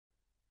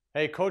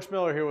Hey, Coach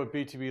Miller here with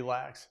BTB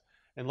Lax.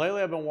 And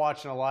lately I've been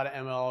watching a lot of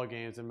MLL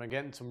games and been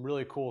getting some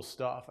really cool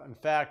stuff. In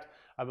fact,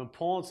 I've been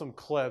pulling some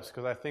clips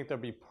because I think they'll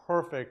be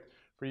perfect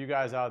for you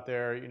guys out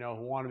there,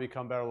 who want to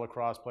become better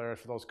lacrosse players,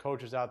 for those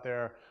coaches out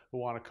there who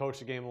want to coach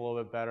the game a little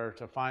bit better,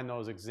 to find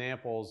those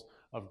examples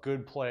of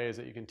good plays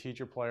that you can teach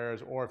your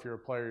players, or if you're a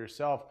player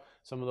yourself,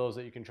 some of those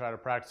that you can try to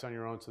practice on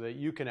your own so that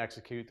you can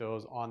execute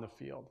those on the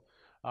field.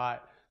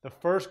 The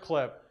first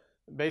clip,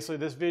 basically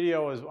this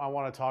video is I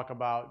want to talk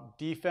about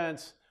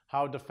defense,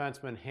 how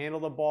defensemen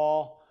handle the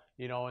ball,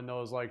 in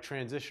those like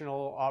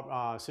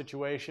transitional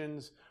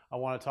situations. I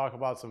want to talk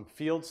about some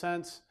field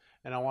sense,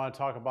 and I want to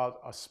talk about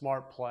a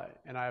smart play.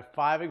 And I have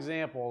 5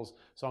 examples,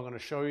 so I'm going to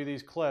show you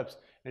these clips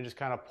and just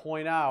kind of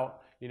point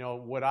out,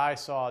 what I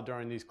saw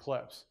during these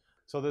clips.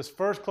 So this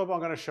first clip I'm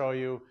going to show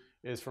you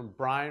is from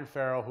Brian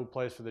Farrell, who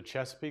plays for the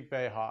Chesapeake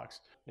Bay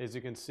Hawks. As you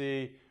can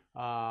see,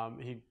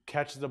 he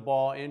catches the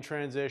ball in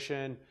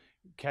transition,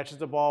 catches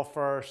the ball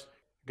first,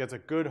 gets a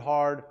good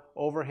hard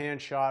overhand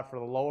shot for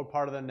the lower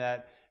part of the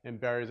net, and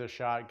buries a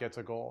shot, gets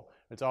a goal.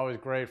 It's always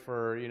great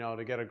for,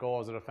 to get a goal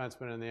as a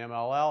defenseman in the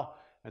MLL.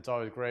 It's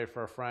always great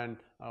for a friend,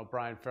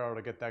 Brian Farrell,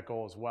 to get that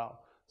goal as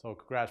well. So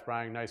congrats,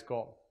 Brian, nice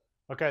goal.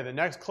 Okay, the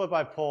next clip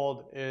I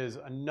pulled is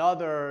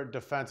another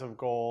defensive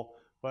goal,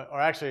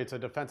 or actually it's a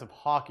defensive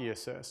hockey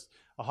assist.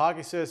 A hockey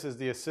assist is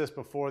the assist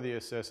before the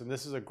assist, and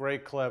this is a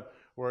great clip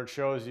where it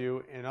shows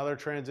you another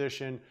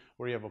transition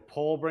where you have a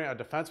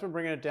defenseman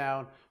bringing it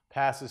down,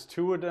 passes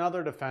to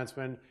another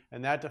defenseman,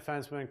 and that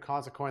defenseman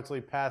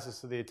consequently passes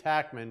to the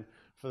attackman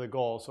for the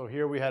goal. So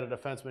here we had a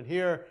defenseman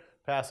here,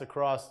 pass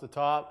across the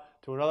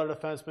top to another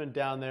defenseman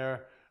down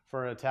there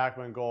for an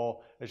attackman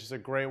goal. It's just a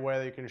great way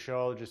that you can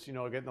show just,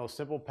 getting those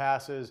simple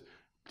passes,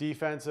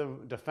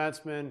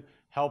 defenseman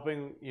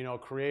helping,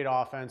 create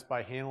offense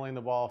by handling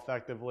the ball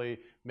effectively,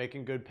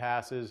 making good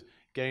passes,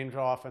 getting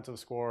to offensive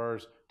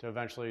scorers to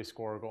eventually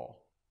score a goal.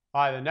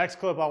 All right, the next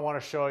clip I want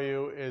to show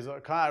you is,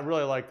 I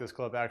really like this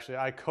clip actually.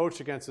 I coached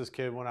against this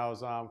kid when I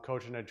was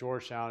coaching at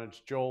Georgetown. It's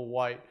Joel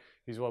White.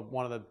 He's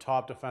one of the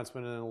top defensemen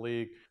in the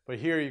league. But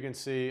here you can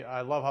see,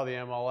 I love how the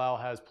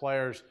MLL has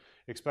players,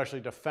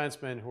 especially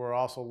defensemen, who are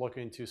also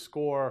looking to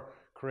score,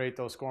 create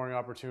those scoring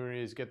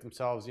opportunities, get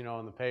themselves, in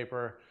the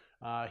paper.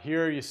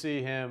 Here you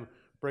see him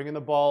bringing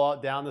the ball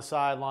down the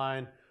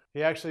sideline.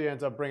 He actually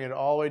ends up bringing it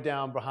all the way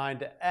down behind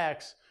to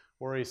X,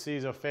 where he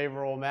sees a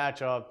favorable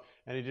matchup,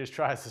 and he just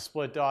tries to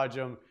split dodge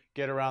him,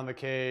 get around the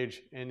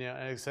cage, and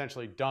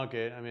essentially dunk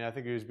it. I mean, I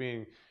think he was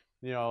being,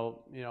 a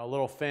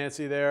little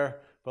fancy there,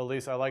 but at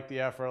least I like the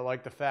effort. I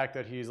like the fact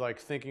that he's like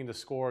thinking to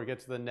score, get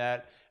to the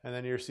net, and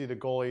then you see the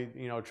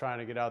goalie, trying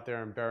to get out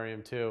there and bury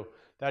him too.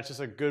 That's just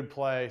a good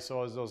play.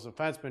 So as those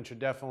defensemen should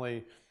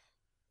definitely,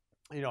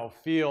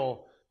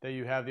 feel that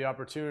you have the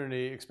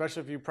opportunity,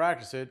 especially if you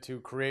practice it,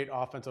 to create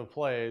offensive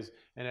plays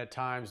and at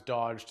times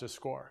dodge to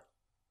score.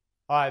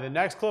 All right, the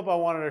next clip I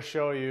wanted to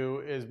show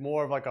you is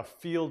more of like a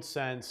field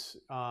sense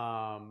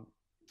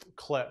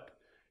clip.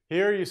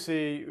 Here you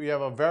see we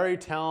have a very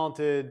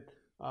talented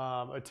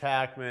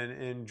attackman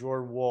in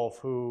Jordan Wolf,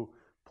 who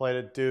played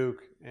at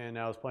Duke and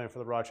now is playing for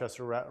the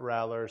Rochester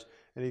Rattlers.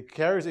 And he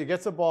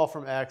gets the ball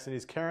from X, and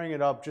he's carrying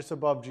it up just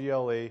above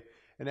GLE.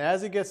 And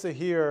as he gets to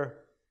here,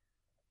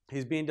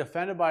 he's being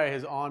defended by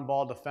his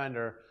on-ball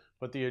defender,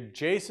 but the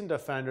adjacent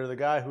defender, the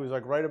guy who's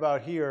like right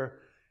about here,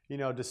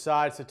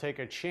 decides to take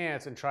a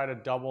chance and try to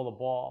double the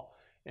ball.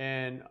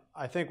 And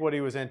I think what he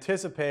was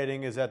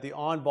anticipating is that the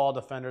on-ball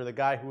defender, the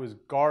guy who was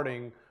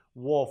guarding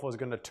Wolf, was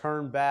going to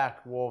turn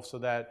back Wolf so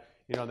that,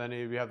 then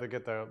you have to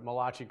get the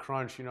Malachi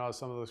crunch, as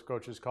some of those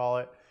coaches call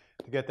it,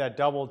 to get that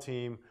double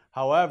team.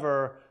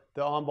 However,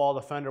 the on-ball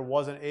defender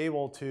wasn't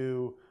able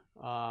to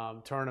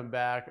turn him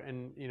back,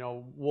 and,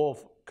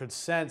 Wolf could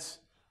sense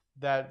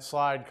that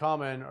slide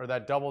coming, or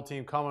that double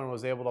team coming,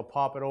 was able to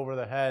pop it over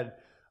the head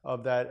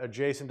of that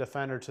adjacent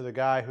defender to the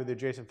guy who the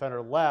adjacent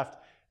defender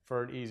left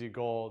for an easy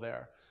goal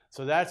there.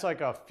 So that's like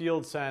a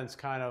field sense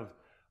kind of,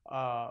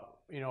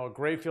 a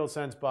great field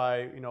sense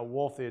by,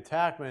 Wolf, the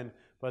attackman,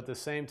 but at the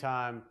same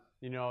time,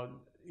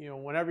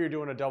 whenever you're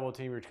doing a double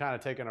team, you're kind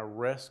of taking a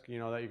risk, that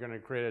you're going to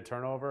create a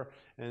turnover.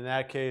 And in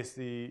that case,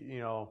 the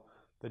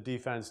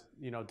defense,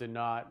 did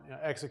not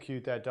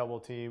execute that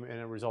double team, and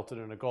it resulted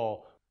in a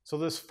goal. So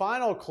this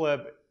final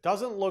clip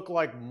doesn't look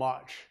like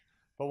much,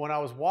 but when I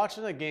was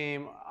watching the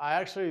game, I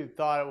actually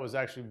thought it was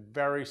actually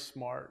very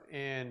smart,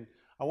 and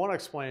I want to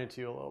explain it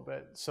to you a little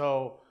bit.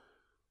 So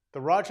the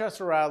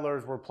Rochester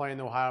Rattlers were playing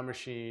the Ohio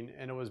Machine,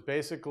 and it was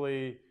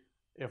basically,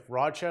 if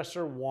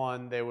Rochester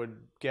won, they would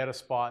get a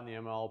spot in the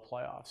MLL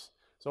playoffs.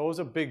 So it was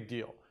a big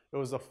deal. It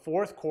was the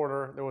 4th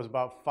quarter. There was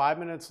about 5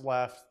 minutes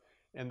left,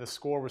 and the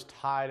score was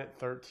tied at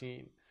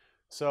 13.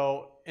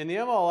 So in the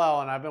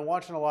MLL, and I've been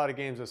watching a lot of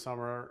games this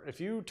summer,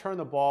 if you turn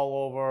the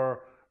ball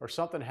over or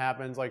something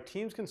happens, like,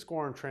 teams can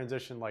score in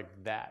transition like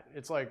that.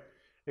 It's like,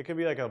 it can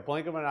be like a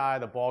blink of an eye,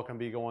 the ball can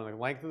be going the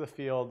length of the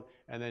field,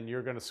 and then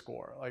you're going to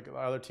score. Like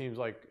other teams,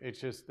 like, it's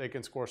just, they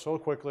can score so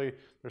quickly.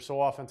 They're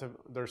so offensive.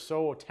 They're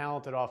so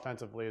talented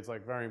offensively. It's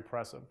like very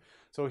impressive.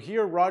 So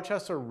here,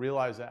 Rochester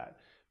realized that.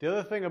 The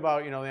other thing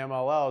about, the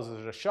MLL is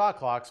there's a shot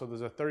clock, so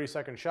there's a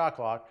 30-second shot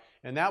clock,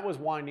 and that was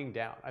winding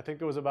down. I think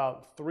there was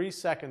about 3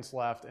 seconds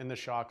left in the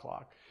shot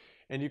clock.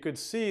 And you could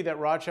see that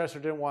Rochester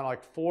didn't want to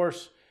like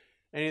force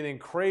anything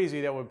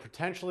crazy that would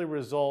potentially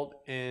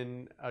result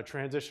in a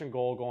transition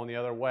goal going the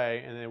other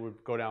way, and they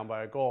would go down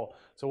by a goal.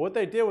 So what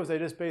they did was they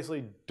just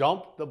basically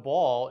dumped the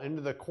ball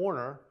into the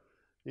corner,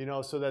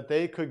 so that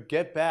they could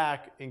get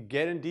back and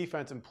get in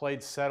defense and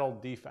played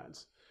settled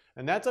defense.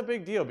 And that's a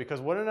big deal because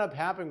what ended up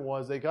happening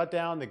was they got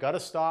down, they got a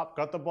stop,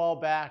 got the ball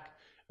back,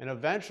 and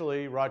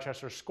eventually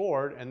Rochester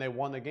scored and they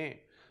won the game.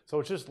 So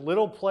it's just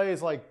little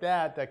plays like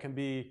that that can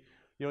be,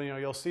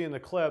 you'll see in the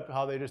clip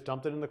how they just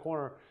dumped it in the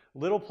corner.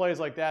 Little plays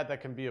like that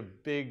can be a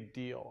big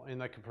deal and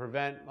that can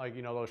prevent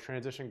those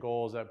transition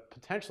goals that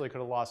potentially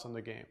could have lost them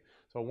the game.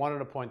 So I wanted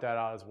to point that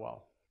out as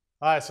well.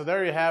 All right, so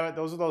there you have it.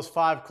 Those are those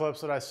 5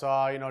 clips that I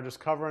saw, just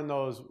covering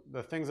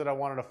the things that I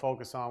wanted to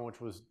focus on,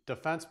 which was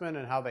defensemen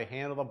and how they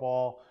handle the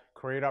ball,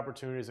 create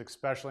opportunities,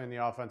 especially in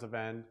the offensive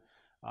end.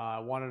 I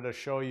wanted to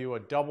show you a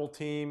double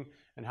team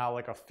and how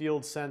like a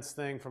field sense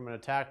thing from an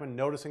attackman,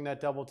 noticing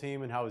that double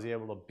team and how was he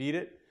able to beat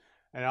it.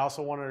 And I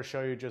also wanted to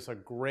show you just a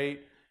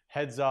great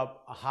heads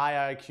up, a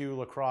high IQ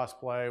lacrosse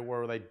play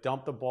where they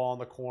dump the ball in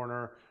the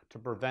corner to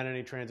prevent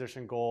any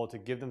transition goal, to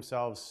give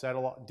themselves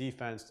settle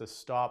defense to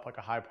stop like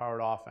a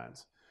high-powered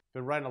offense.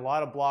 Been writing a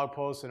lot of blog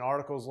posts and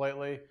articles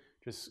lately.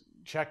 Just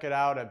check it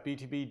out at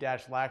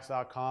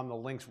btb-lax.com. The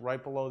link's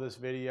right below this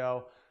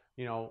video.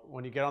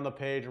 When you get on the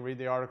page and read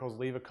the articles,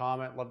 leave a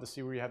comment. Love to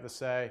see what you have to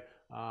say.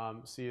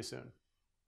 See you soon.